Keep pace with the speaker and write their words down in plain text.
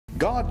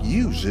God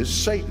uses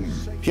Satan.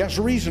 He has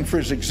a reason for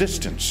his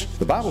existence.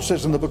 The Bible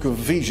says in the book of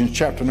Ephesians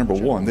chapter number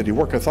 1 that he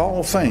worketh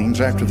all things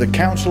after the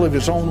counsel of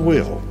his own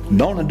will.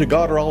 Known unto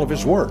God are all of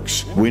his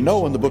works. We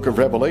know in the book of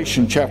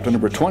Revelation chapter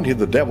number 20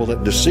 the devil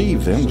that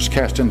deceived them was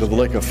cast into the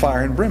lake of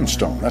fire and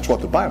brimstone. That's what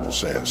the Bible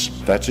says.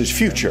 That's his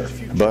future.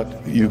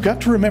 But you've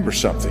got to remember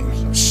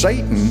something.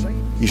 Satan,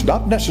 he's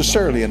not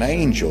necessarily an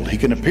angel. He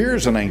can appear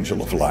as an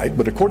angel of light,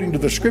 but according to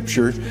the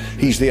scripture,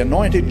 he's the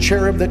anointed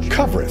cherub that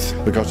covereth,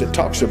 because it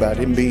talks about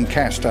him being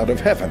cast out of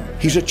heaven.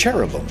 He's a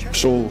cherubim.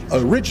 So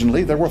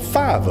originally there were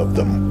 5 of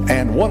them,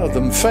 and one of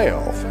them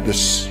fell,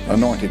 this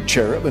anointed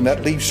cherub, and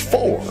that leaves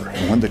 4.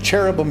 And when the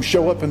cherubim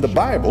show up in the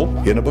Bible,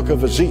 in the book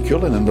of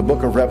Ezekiel and in the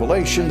book of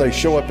Revelation, they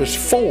show up as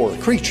 4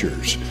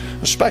 creatures,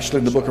 especially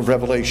in the book of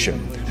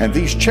Revelation. And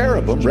these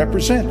cherubim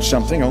represent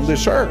something on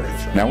this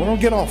earth. Now we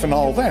don't get off in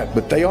all that,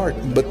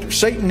 but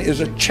Satan is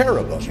a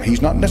cherubim.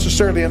 He's not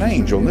necessarily an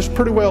angel, and this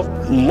pretty well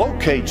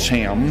locates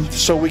him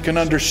so we can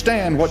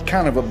understand what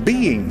kind of a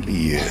being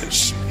he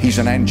is. He's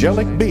an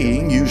angelic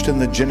being used in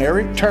the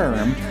generic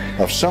term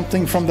of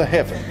something from the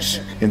heavens,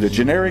 in the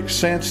generic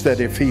sense that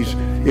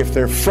if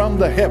they're from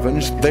the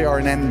heavens, they are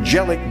an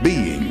angelic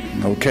being.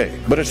 Okay,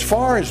 but as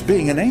far as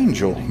being an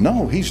angel,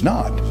 no, he's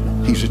not.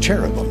 He's a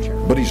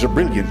cherubim, but he's a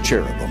brilliant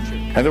cherubim.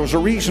 And there was a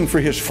reason for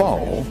his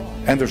fall,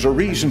 and there's a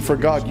reason for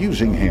God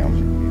using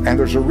him, and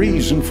there's a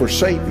reason for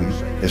Satan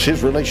as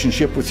his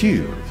relationship with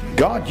you.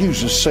 God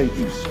uses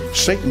Satan.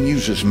 Satan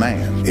uses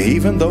man.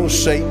 Even though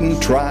Satan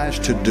tries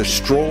to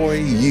destroy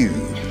you,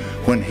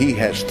 when he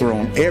has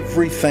thrown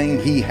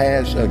everything he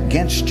has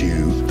against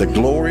you, the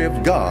glory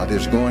of God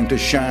is going to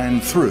shine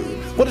through.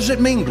 What does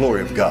it mean,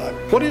 glory of God?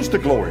 What is the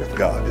glory of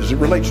God as it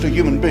relates to a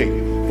human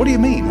being? What do you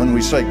mean when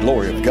we say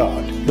glory of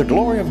God? The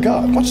glory of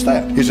God, what's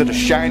that? Is it a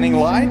shining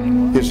light?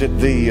 Is it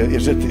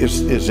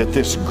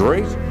this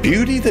great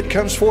beauty that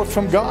comes forth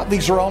from God?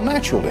 These are all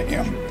natural to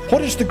him.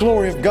 What is the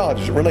glory of God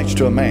as it relates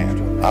to a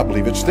man? I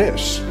believe it's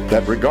this,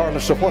 that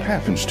regardless of what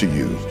happens to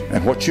you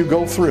and what you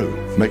go through,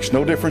 makes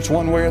no difference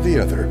one way or the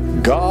other.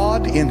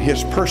 God in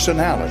his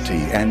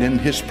personality and in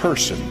his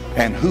person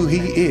and who he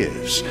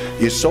is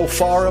so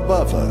far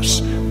above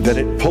us that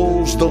it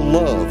pulls the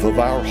love of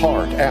our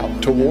heart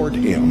out toward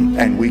him,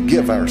 and we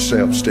give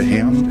ourselves to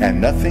him,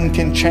 and nothing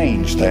can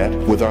change that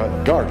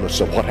regardless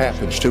of what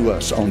happens to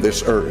us on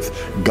this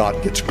earth.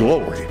 God gets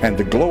glory, and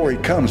the glory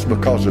comes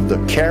because of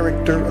the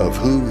character of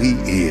who he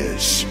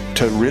is.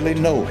 To really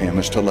know him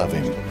is to love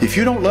him. If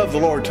you don't love the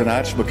Lord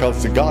tonight, it's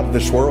because the God of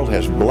this world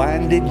has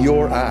blinded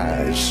your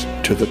eyes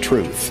to the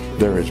truth.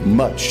 There is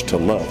much to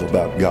love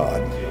about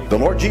God. The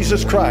Lord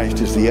Jesus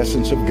Christ is the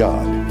essence of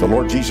God. The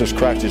Lord Jesus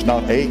Christ is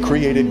not a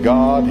created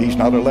God. He's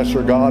not a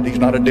lesser God. He's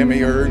not a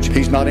demiurge.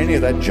 He's not any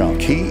of that junk.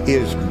 He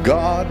is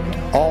God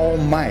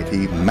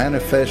Almighty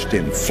manifest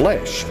in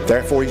flesh.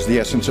 Therefore, he's the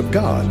essence of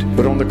God.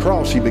 But on the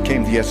cross, he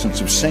became the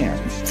essence of sin.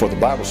 For the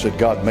Bible said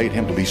God made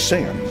him to be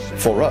sin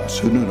for us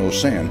who knew no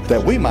sin,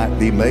 that we might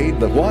be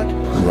made the what?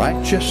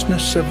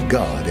 Righteousness of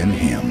God in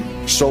him.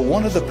 So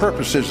one of the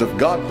purposes of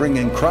God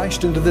bringing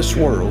Christ into this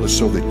world is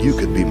so that you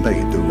could be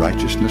made the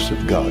righteousness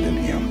of God in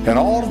him. And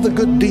all of the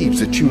good deeds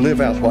that you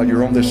live out while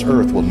you're on this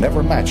earth will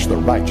never match the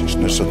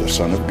righteousness of the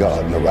Son of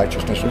God and the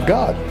righteousness of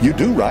God. You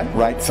do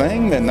right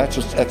thing, and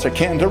that's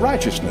akin to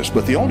righteousness.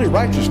 But the only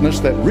righteousness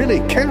that really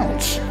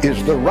counts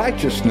is the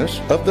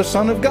righteousness of the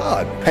Son of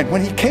God. And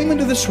when he came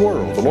into this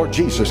world, the Lord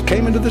Jesus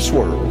came into this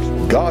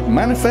world, God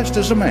manifest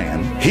as a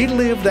man. He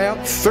lived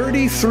out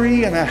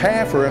 33 and a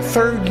half or a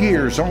third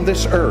years on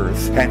this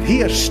earth, and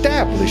he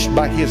established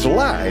by his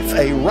life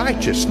a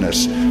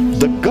righteousness.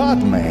 The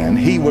God-man,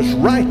 he was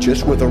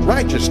righteous with a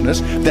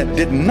righteousness that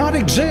did not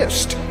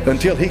exist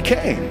until he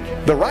came.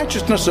 The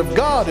righteousness of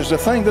God is a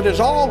thing that has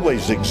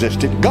always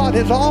existed. God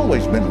has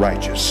always been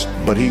righteous.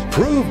 But he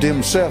proved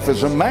himself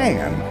as a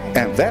man,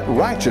 and that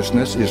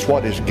righteousness is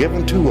what is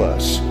given to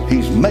us.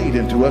 He's made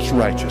into us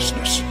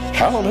righteousness.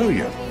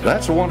 Hallelujah.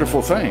 That's a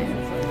wonderful thing.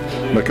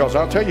 Because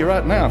I'll tell you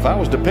right now, if I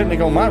was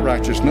depending on my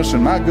righteousness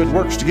and my good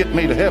works to get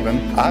me to heaven,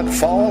 I'd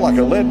fall like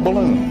a lead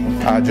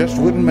balloon. I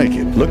just wouldn't make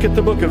it. Look at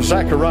the book of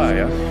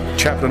Zechariah,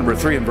 chapter number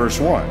 3 and verse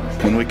 1.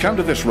 When we come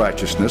to this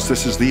righteousness,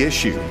 this is the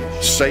issue.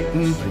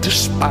 Satan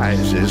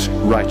despises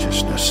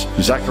righteousness.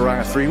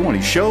 Zechariah 3:1,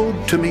 he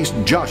showed to me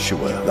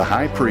Joshua, the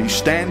high priest,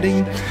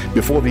 standing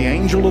before the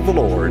angel of the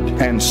Lord,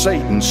 and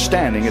Satan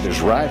standing at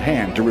his right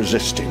hand to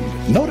resist him.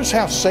 Notice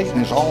how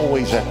Satan is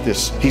always at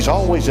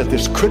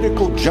this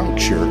critical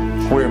juncture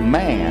where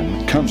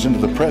man comes into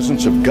the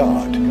presence of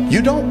God.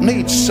 You don't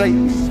need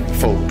Satan,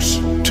 folks,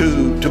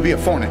 to be a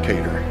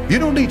fornicator. You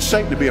don't need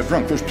Satan to be a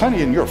drunk. There's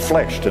plenty in your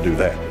flesh to do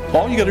that.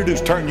 All you got to do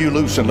is turn you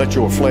loose and let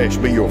your flesh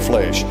be your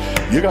flesh.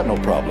 You got no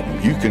problem.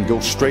 You can go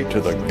straight to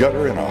the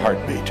gutter in a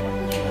heartbeat.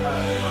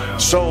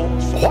 So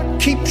what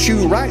keeps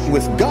you right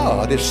with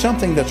God is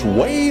something that's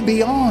way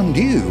beyond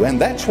you, and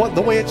that's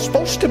the way it's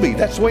supposed to be.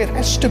 That's the way it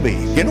has to be.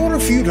 In order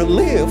for you to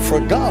live for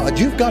God,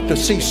 you've got to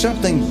see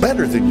something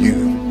better than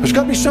you. There's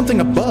got to be something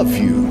above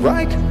you,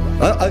 right?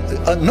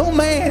 No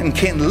man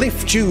can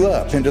lift you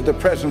up into the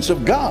presence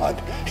of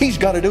God. He's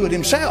got to do it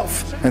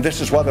himself. And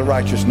this is why the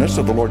righteousness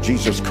of the Lord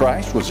Jesus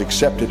Christ was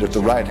accepted at the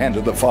right hand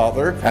of the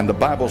Father. And the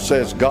Bible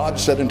says, God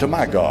said unto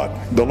my God,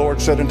 the Lord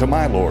said unto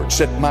my Lord,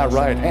 sit at my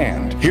right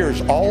hand.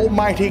 Here's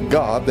Almighty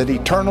God, that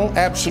eternal,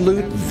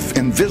 absolute,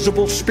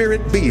 invisible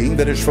spirit being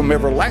that is from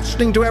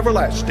everlasting to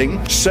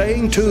everlasting,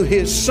 saying to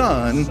his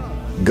Son,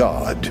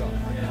 God.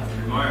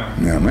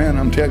 Now, man,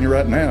 I'm telling you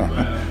right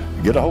now,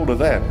 get a hold of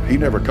that. He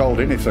never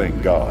called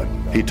anything God.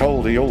 He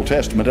told the Old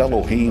Testament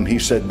Elohim, he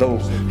said,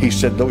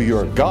 though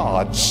you're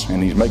gods,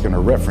 and he's making a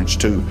reference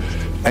to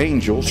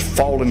angels,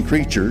 fallen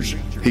creatures,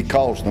 he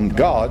calls them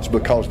gods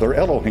because they're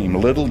Elohim,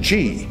 little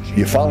g.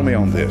 You follow me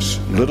on this?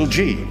 Little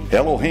g.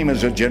 Elohim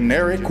is a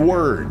generic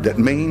word that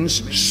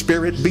means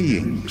spirit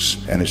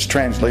beings, and it's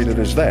translated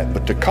as that.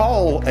 But to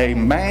call a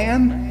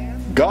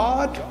man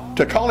God,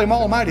 to call him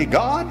Almighty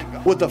God?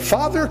 Would the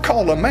Father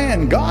call a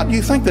man God?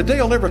 You think the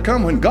day will ever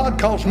come when God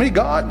calls me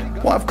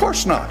God? Well, of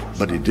course not.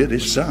 But he did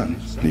his Son.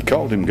 He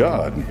called him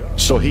God.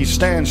 So he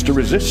stands to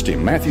resist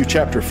him. Matthew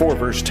chapter 4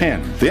 verse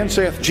 10. Then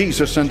saith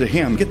Jesus unto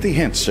him, get thee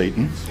hence,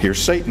 Satan.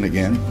 Here's Satan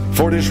again.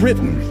 For it is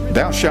written,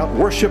 thou shalt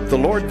worship the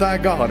Lord thy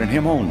God, and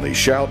him only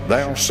shalt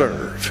thou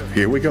serve.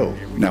 Here we go.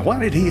 Now, why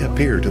did he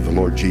appear to the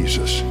Lord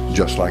Jesus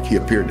just like he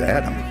appeared to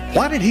Adam?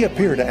 Why did he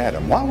appear to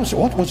Adam? What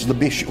was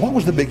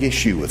the big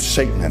issue with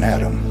Satan and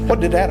Adam? What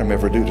did Adam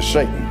ever do to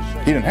Satan?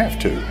 He didn't have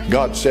to.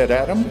 God said,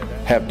 Adam,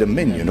 have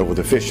dominion over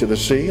the fish of the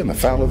sea and the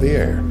fowl of the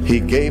air. He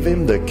gave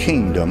him the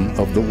kingdom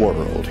of the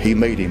world. He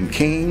made him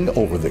king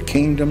over the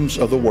kingdoms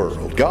of the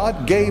world.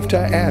 God gave to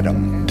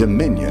Adam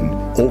dominion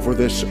over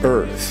this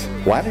earth.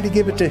 Why did he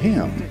give it to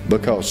him?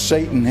 Because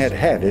Satan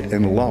had it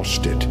and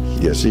lost it.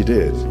 Yes, he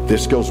did.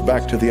 This goes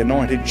back to the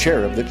anointed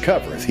cherub that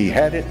covereth. He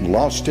had it and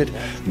lost it.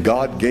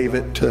 God gave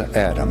it to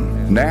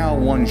Adam. Now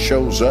one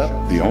shows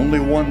up, the only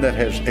one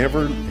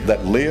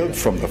that lived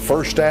from the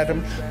first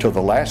Adam to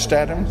the last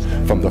Adam,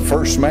 from the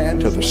first man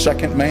to the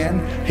second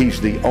man.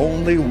 He's the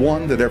only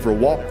one that ever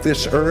walked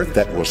this earth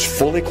that was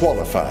fully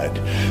qualified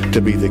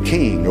to be the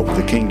king over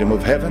the kingdom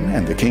of heaven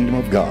and the kingdom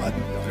of God.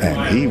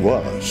 And he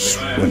was,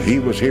 when he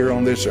was here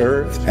on this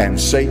earth, and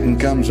Satan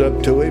comes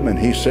up to him and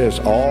he says,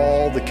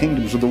 all the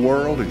kingdoms of the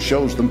world, and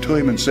shows them to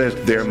him and says,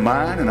 they're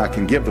mine and I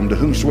can give them to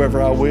whomsoever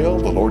I will.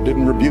 The Lord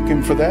didn't rebuke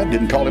him for that,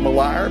 didn't call him a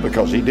liar,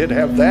 because he did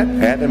have that.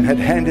 Adam had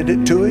handed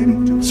it to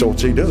him. So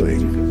what's he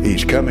doing?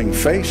 He's coming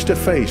face to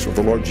face with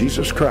the Lord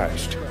Jesus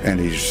Christ, and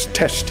he's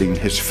testing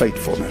his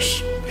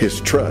faithfulness,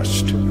 his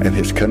trust, and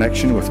his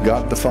connection with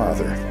God the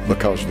Father,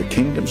 because the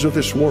kingdoms of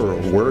this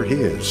world were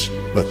his,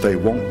 but they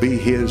won't be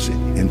his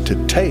and to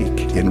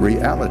take in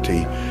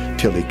reality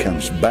till he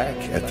comes back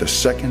at the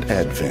second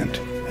advent.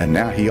 And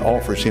now he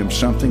offers him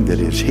something that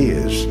is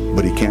his,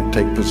 but he can't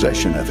take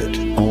possession of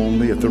it,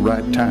 only at the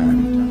right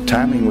time.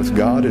 Timing with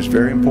God is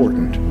very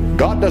important.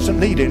 God doesn't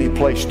need any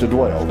place to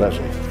dwell, does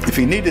he? If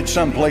he needed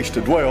some place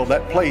to dwell,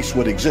 that place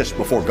would exist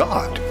before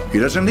God. He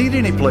doesn't need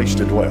any place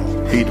to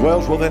dwell. He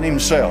dwells within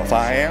himself.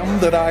 I am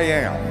that I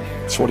am.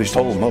 That's what he's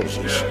told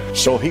Moses.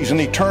 So he's an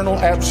eternal,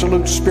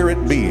 absolute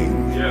spirit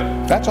being.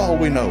 That's all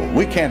we know.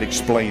 We can't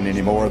explain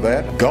any more of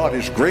that. God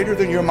is greater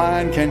than your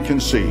mind can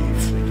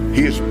conceive.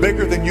 He is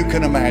bigger than you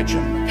can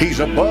imagine. He's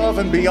above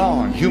and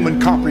beyond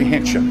human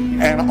comprehension.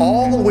 And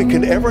all we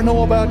can ever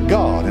know about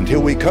God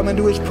until we come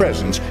into his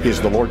presence is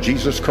the Lord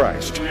Jesus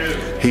Christ.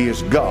 He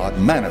is God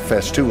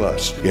manifest to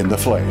us in the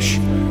flesh.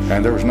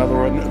 And there was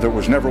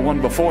never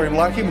one before him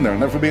like him, and there will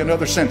never be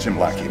another since him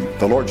like him.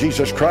 The Lord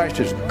Jesus Christ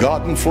is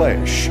God in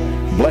flesh.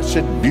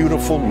 Blessed,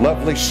 beautiful,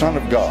 lovely Son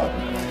of God.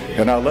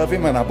 And I love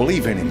him and I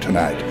believe in him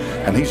tonight.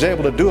 And he's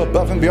able to do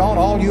above and beyond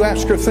all you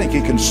ask or think.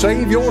 He can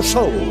save your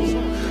soul.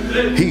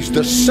 He's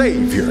the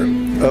Savior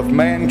of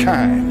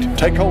mankind.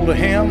 Take hold of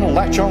him,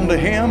 latch on to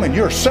him, and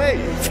you're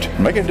saved.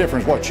 Make a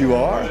difference what you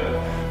are.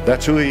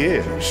 That's who he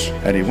is.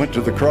 And he went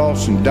to the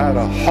cross and died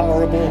a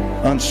horrible,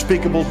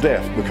 unspeakable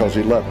death because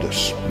he loved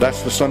us.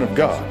 That's the Son of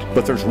God.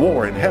 But there's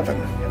war in heaven.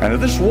 And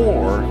this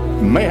war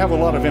may have a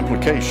lot of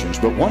implications,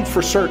 but one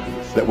for certain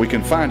that we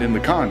can find in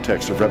the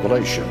context of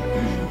Revelation.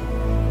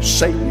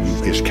 Satan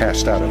is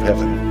cast out of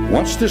heaven.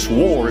 Once this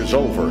war is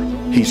over,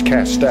 he's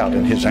cast out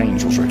and his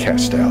angels are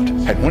cast out.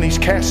 And when he's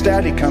cast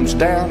out, he comes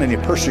down and he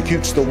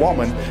persecutes the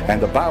woman.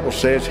 And the Bible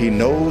says he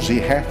knows he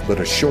hath but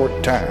a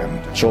short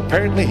time. So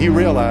apparently he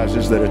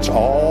realizes that it's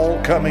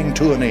all coming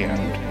to an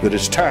end, that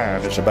his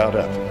time is about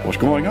up. What's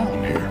going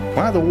on here?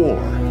 Why the war?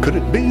 Could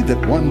it be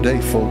that one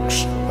day,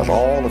 folks, of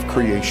all of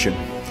creation,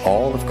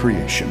 all of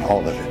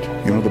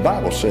it, you know, the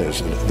Bible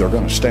says that they're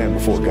going to stand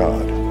before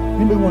God.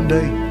 Maybe one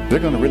day they're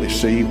going to really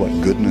see what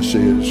goodness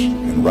is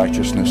and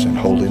righteousness and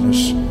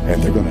holiness,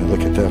 and they're going to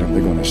look at that and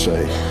they're going to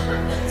say,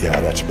 yeah,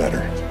 that's better.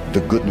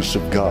 the goodness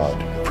of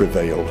God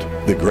prevailed.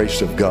 The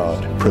grace of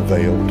God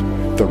prevailed.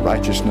 The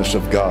righteousness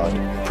of God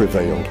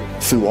prevailed.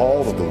 Through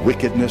all of the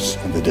wickedness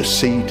and the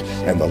deceit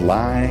and the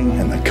lying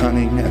and the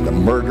cunning and the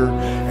murder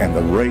and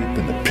the rape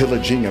and the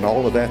pillaging and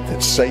all of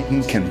that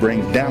Satan can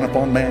bring down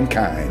upon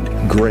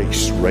mankind,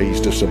 grace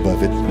raised us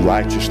above it.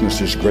 Righteousness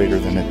is greater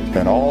than it.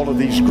 And all of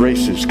these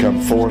graces come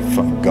forth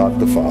from God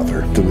the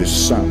Father through His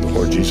Son, the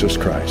Lord Jesus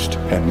Christ.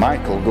 And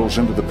Michael goes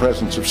into the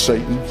presence of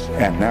Satan,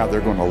 and now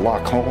they're going to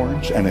lock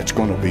horns, and it's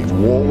going to be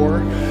war.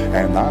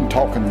 And I'm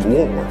talking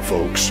war,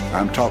 folks.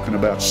 I'm talking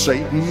about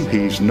Satan.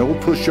 He's no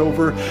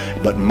pushover,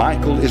 but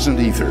Michael isn't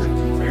either.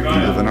 You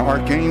have an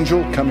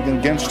archangel coming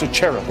against a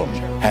cherubim,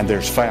 and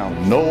there's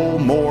found no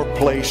more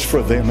place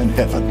for them in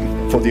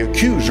heaven. For the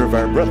accuser of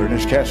our brethren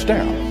is cast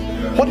down.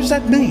 What does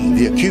that mean,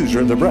 the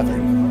accuser of the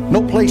brethren?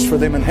 No place for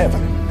them in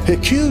heaven. He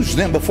accused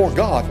them before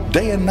God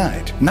day and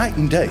night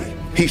and day.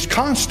 He's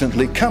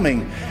constantly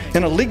coming,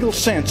 in a legal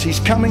sense, he's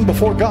coming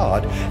before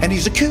God, and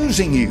he's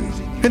accusing you.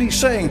 And he's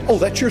saying, oh,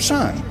 that's your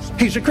son.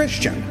 He's a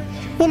Christian.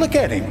 Well, look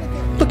at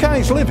him. Look how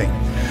he's living.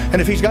 And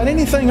if he's got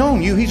anything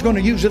on you, he's going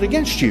to use it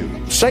against you.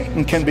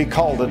 Satan can be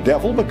called a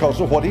devil because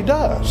of what he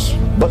does.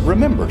 But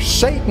remember,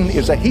 Satan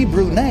is a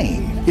Hebrew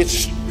name.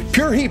 It's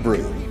pure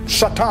Hebrew,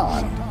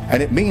 Satan,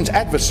 and it means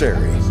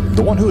adversary,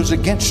 the one who is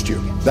against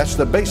you. That's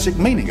the basic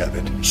meaning of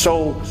it.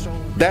 So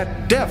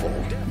that devil,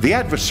 the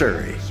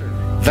adversary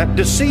that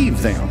deceived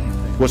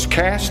them, was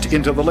cast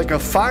into the lake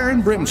of fire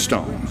and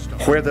brimstone,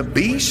 where the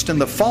beast and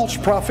the false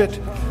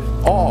prophet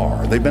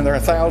are. They've been there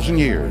 1,000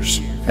 years,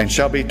 and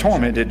shall be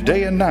tormented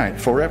day and night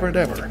forever and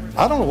ever.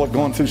 I don't know what's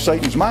going through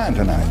Satan's mind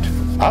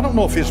tonight. I don't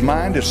know if his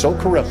mind is so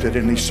corrupted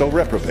and he's so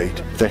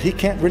reprobate that he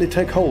can't really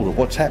take hold of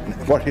what's happening,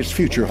 what his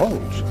future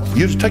holds.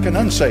 You just take an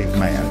unsaved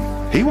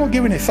man, he won't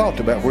give any thought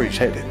about where he's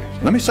headed.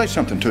 Let me say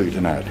something to you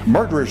tonight.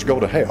 Murderers go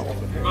to hell.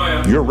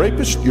 You're a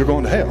rapist, you're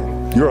going to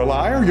hell. You're a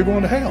liar, you're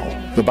going to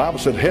hell. The Bible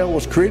said hell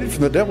was created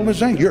from the devil and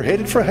his angels. You're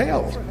headed for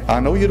hell. I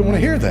know you don't want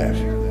to hear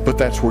that, but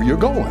that's where you're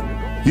going.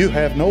 You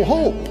have no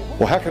hope.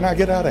 Well, how can I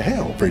get out of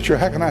hell, preacher?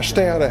 How can I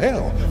stay out of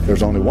hell?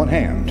 There's only one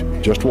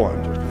hand, just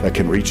one, that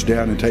can reach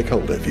down and take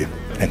hold of you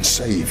and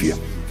save you.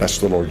 That's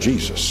the Lord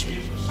Jesus.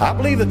 I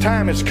believe the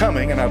time is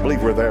coming, and I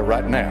believe we're there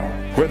right now,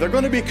 where they're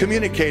going to be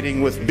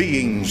communicating with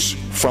beings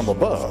from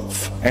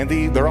above. And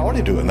they're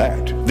already doing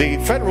that. The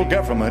federal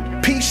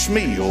government,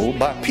 piecemeal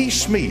by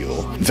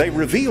piecemeal, they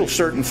reveal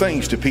certain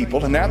things to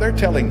people, and now they're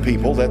telling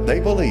people that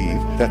they believe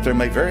that there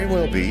may very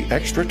well be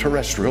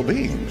extraterrestrial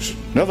beings.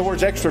 In other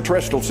words,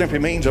 extraterrestrial simply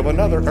means of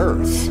another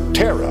earth.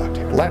 Terra,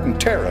 Latin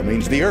terra,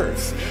 means the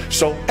earth.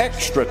 So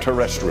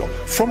extraterrestrial,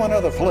 from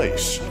another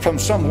place, from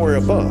somewhere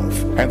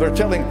above. And they're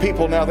telling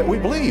people now that we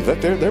believe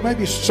that there may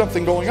be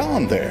something going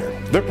on there.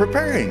 They're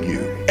preparing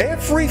you.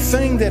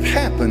 Everything that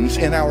happens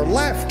in our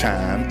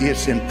lifetime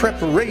is in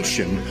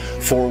preparation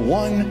for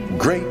one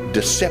great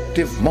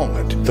deceptive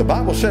moment. The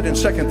Bible said in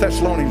 2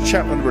 Thessalonians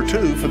chapter number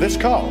 2, for this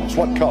cause.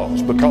 What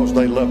cause? Because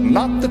they loved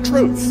not the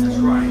truth. That's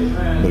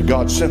right. But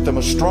God sent them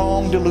a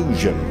strong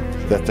delusion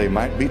that they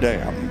might be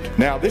damned.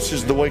 Now, this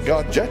is the way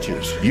God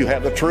judges. You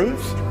have the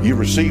truth, you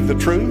receive the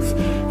truth,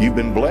 you've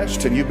been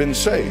blessed and you've been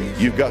saved.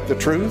 You've got the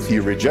truth,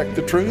 you reject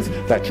the truth,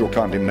 that's your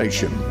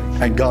condemnation.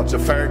 And God's a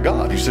fair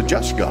God, He's a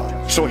just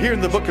God. So here in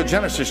the book of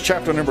Genesis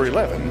chapter number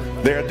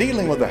 11, they're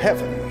dealing with the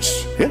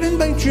heavens. It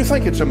makes you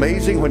think it's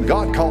amazing when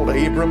God called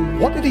Abram,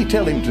 what did He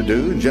tell him to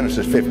do in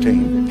Genesis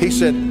 15? He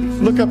said,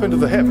 look up into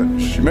the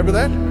heavens. Remember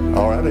that?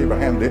 All right,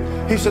 Abraham did.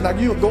 He said, now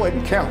you go ahead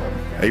and count them.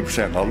 Abraham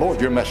said, now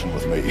Lord, you're messing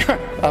with me.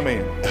 I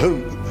mean,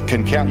 who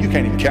can count? You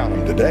can't even count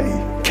them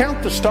today.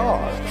 Count the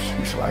stars.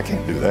 He said, I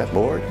can't do that,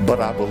 Lord.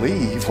 But I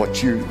believe what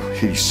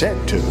He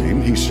said to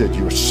him. He said,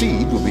 your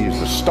seed will be as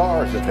the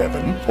stars of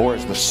heaven, or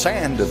as the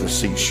sand of the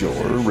seashore,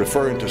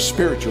 referring to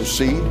spiritual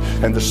seed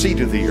and the seed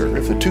of the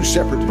earth, the two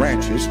separate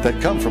branches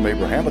that come from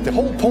Abraham. But the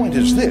whole point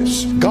is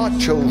this: God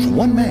chose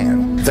one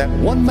man. That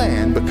one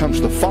man becomes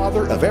the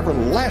father of every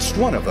last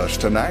one of us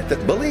tonight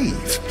that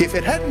believe. If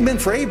it hadn't been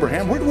for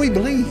Abraham, where do we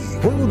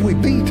believe? Where would we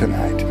be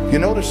tonight? You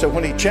notice that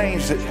when he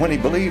changed it, when he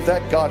believed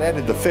that, God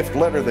added the fifth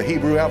letter of the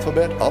Hebrew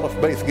alphabet,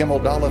 Aleph, Beth,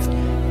 Gimel, Daleth,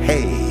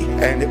 Hey.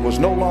 And it was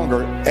no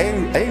longer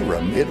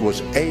Aram, it was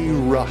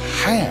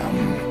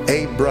Abraham.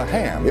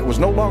 Abraham. It was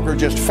no longer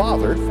just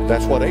father.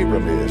 That's what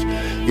Abram is.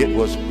 It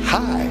was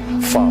high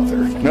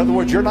father. In other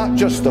words, you're not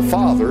just the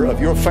father of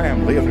your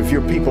family, of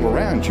your people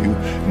around you.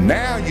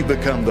 Now you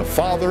become the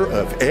father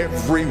of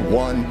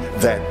everyone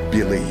that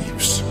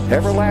believes.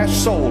 Every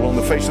last soul on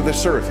the face of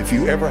this earth, if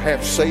you ever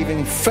have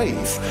saving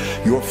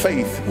faith, your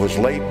faith was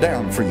laid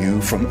down for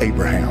you from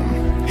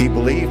Abraham. He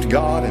believed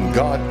God, and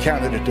God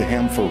counted it to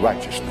him for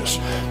righteousness.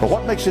 But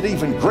what makes it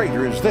even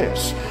greater is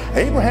this: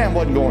 Abraham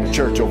wasn't going to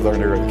church over there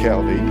in Ur of the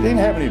Chaldees. He didn't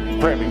have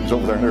any prayer meetings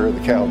over there in Ur of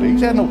the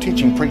Chaldees. He had no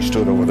teaching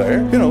priesthood over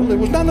there. You know, there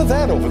was none of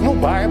that over there. No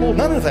Bible,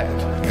 none of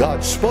that.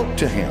 God spoke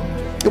to him.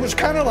 It was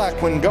kind of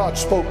like when God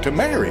spoke to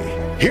Mary.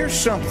 Here's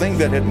something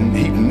that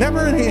he'd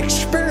never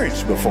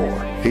experienced before.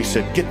 He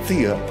said, get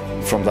thee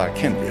up from thy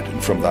kindred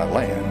and from thy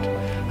land,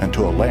 and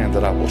to a land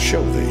that I will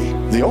show thee.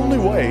 The only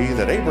way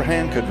that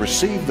Abraham could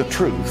receive the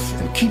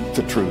truth and keep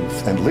the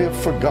truth and live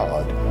for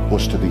God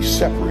was to be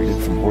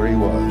separated from where he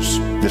was.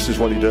 This is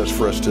what he does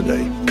for us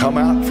today. Come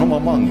out from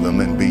among them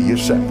and be ye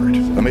separate.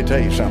 Let me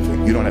tell you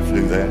something. You don't have to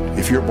do that.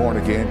 If you're born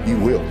again, you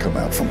will come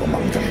out from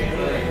among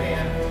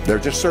them. There are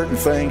just certain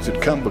things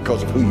that come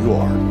because of who you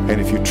are.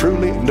 And if you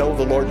truly know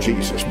the Lord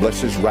Jesus,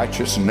 bless his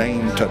righteous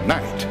name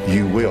tonight,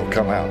 you will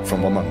come out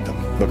from among them,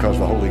 because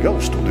the Holy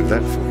Ghost will do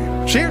that for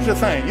you. So here's the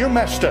thing. You're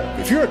messed up.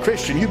 If you're a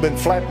Christian, you've been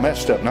flat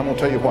messed up. And I'm going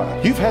to tell you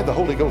why. You've had the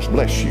Holy Ghost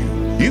bless you.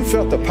 You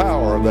felt the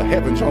power of the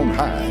heavens on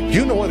high.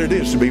 You know what it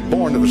is to be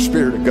born of the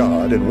Spirit of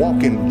God and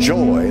walk in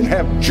joy and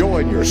have joy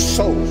in your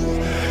soul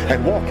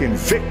and walk in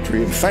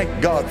victory and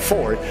thank God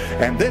for it.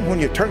 And then when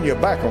you turn your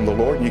back on the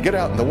Lord and you get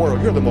out in the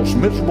world, you're the most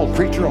miserable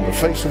creature on the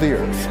face of the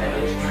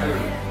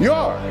earth. You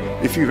are.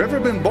 If you've ever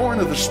been born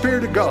of the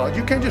Spirit of God,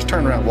 you can't just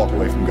turn around and walk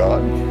away from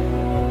God.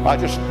 I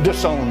just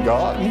disown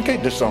God. And you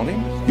can't disown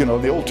him. You know,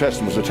 the Old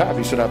Testament was a type.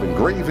 He said, I've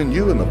engraven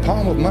you in the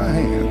palm of my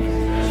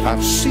hand.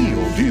 I've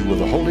sealed you with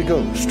the Holy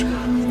Ghost.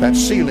 That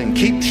sealing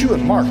keeps you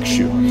and marks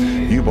you.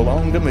 You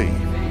belong to me.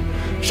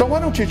 So why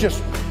don't you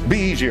just be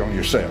easy on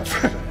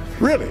yourself?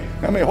 Really?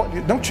 I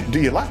mean,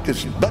 do you like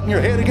this butting your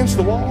head against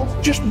the wall?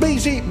 Just be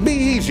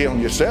easy on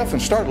yourself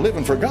and start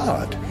living for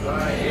God.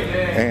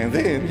 And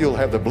then you'll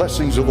have the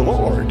blessings of the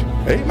Lord.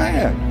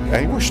 Amen.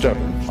 Hey, we're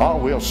stubborn. Oh,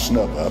 we'll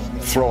snub up,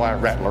 throw our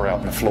rattler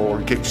out on the floor,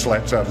 and kick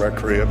slats out of our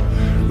crib,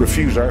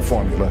 refuse our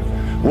formula.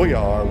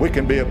 We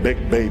can be a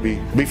big baby,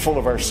 be full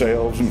of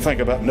ourselves, and think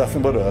about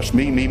nothing but us.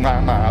 Me, my,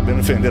 I've been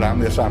offended, I'm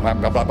this, I'm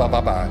blah, blah, blah,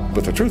 blah, blah.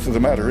 But the truth of the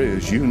matter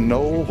is, you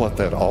know what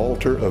that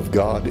altar of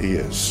God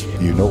is.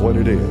 You know what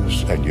it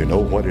is, and you know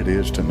what it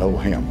is to know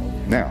him.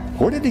 Now,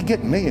 where did he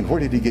get me and where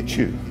did he get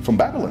you? From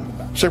Babylon.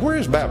 Say, where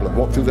is Babylon?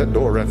 Walk through that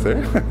door right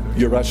there.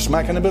 You're right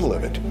smack in the middle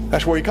of it.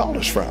 That's where he called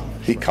us from.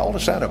 He called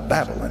us out of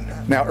Babylon.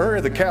 Now, Ur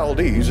of the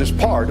Chaldees is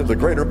part of the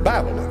greater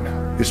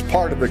Babylon. It's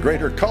part of the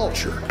greater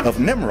culture of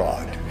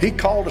Nimrod. He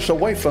called us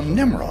away from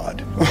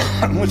Nimrod.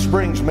 Which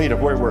brings me to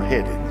where we're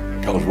headed.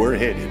 Because we're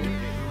headed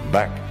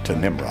back to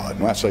Nimrod.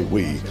 When I say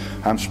we,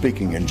 I'm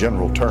speaking in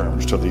general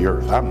terms to the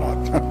earth. I'm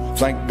not.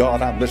 Thank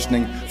God I'm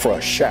listening for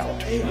a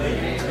shout.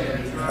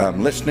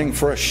 I'm listening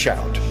for a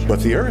shout. But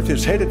the earth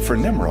is headed for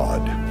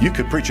Nimrod. You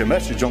could preach a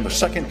message on the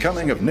second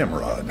coming of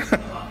Nimrod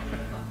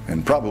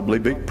and probably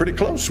be pretty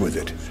close with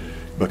it,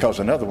 because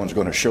another one's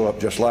going to show up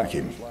just like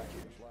him.